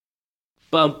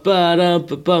Bum ba dum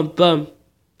ba bum bum.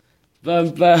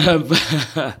 Bum bum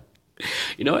ba.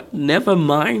 You know what? Never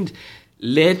mind.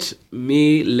 Let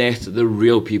the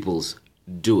real peoples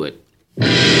do it.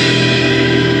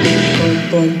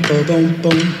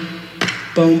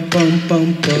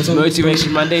 It's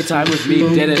Motivation Monday time with me,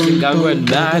 Dennis Ngango, and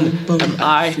man, am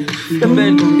I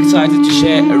excited to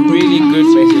share a really good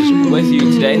message with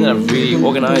you today that I've really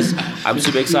organized. I'm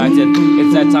super excited.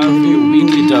 It's that time for your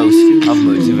weekly dose of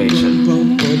motivation.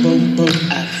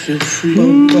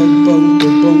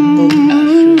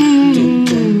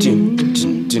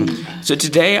 So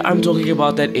today I'm talking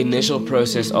about that initial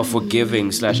process of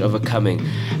forgiving / overcoming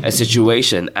a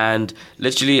situation, and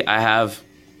literally I have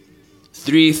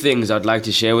 3 things I'd like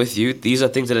to share with you. These are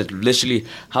things that have literally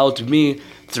helped me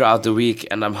throughout the week,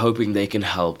 and I'm hoping they can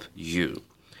help you.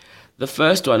 The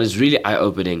first one is really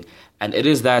eye-opening, and it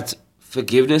is that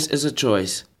forgiveness is a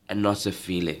choice and not a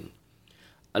feeling.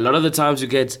 A lot of the times you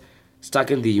get stuck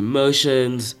in the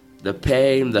emotions, the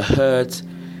pain, the hurt,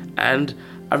 and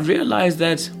I've realized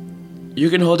that you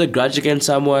can hold a grudge against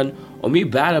someone or be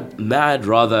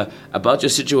mad about your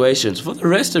situations for the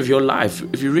rest of your life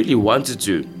if you really wanted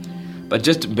to. But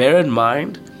just bear in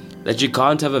mind that you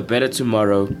can't have a better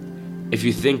tomorrow if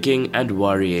you're thinking and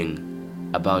worrying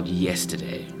about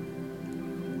yesterday.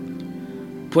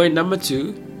 Point number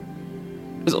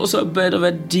 2 is also a bit of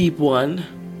a deep one,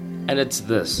 and it's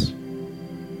this.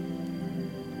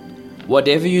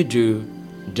 Whatever you do,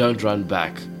 don't run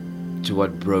back to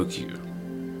what broke you.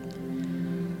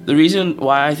 The reason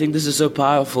why I think this is so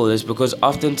powerful is because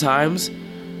oftentimes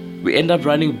we end up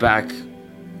running back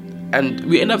and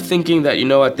we end up thinking that, you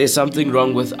know what, there's something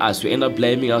wrong with us. We end up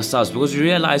blaming ourselves because we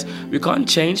realize we can't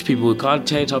change people. We can't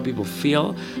change how people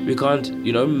feel. We can't,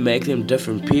 make them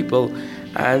different people.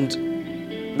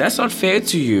 And that's not fair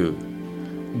to you.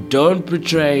 Don't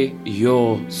betray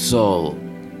your soul.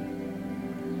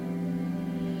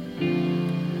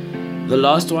 The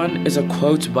last one is a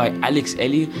quote by Alex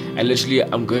Ellie, and literally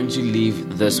I'm going to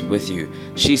leave this with you.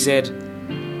 She said,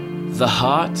 "The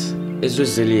heart is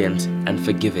resilient and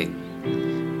forgiving.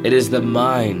 It is the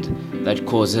mind that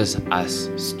causes us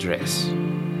stress."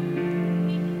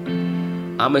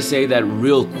 I'm going to say that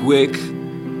real quick,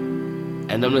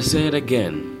 and I'm going to say it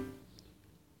again.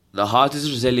 The heart is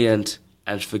resilient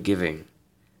and forgiving.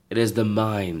 It is the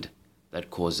mind that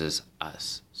causes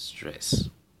us stress.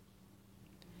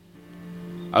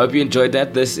 I hope you enjoyed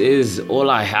that. This is all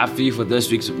I have for you for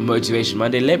this week's Motivation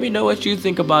Monday. Let me know what you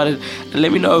think about it, and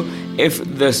let me know if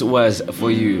this was for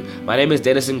you. My name is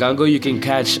Dennis Ngango. You can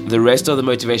catch the rest of the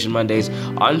Motivation Mondays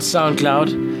on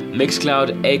SoundCloud,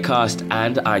 Mixcloud, Acast,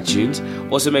 and iTunes.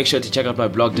 Also, make sure to check out my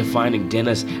blog, Defining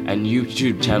Dennis, and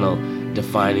YouTube channel,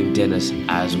 Defining Dennis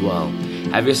as well.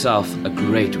 Have yourself a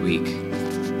great week.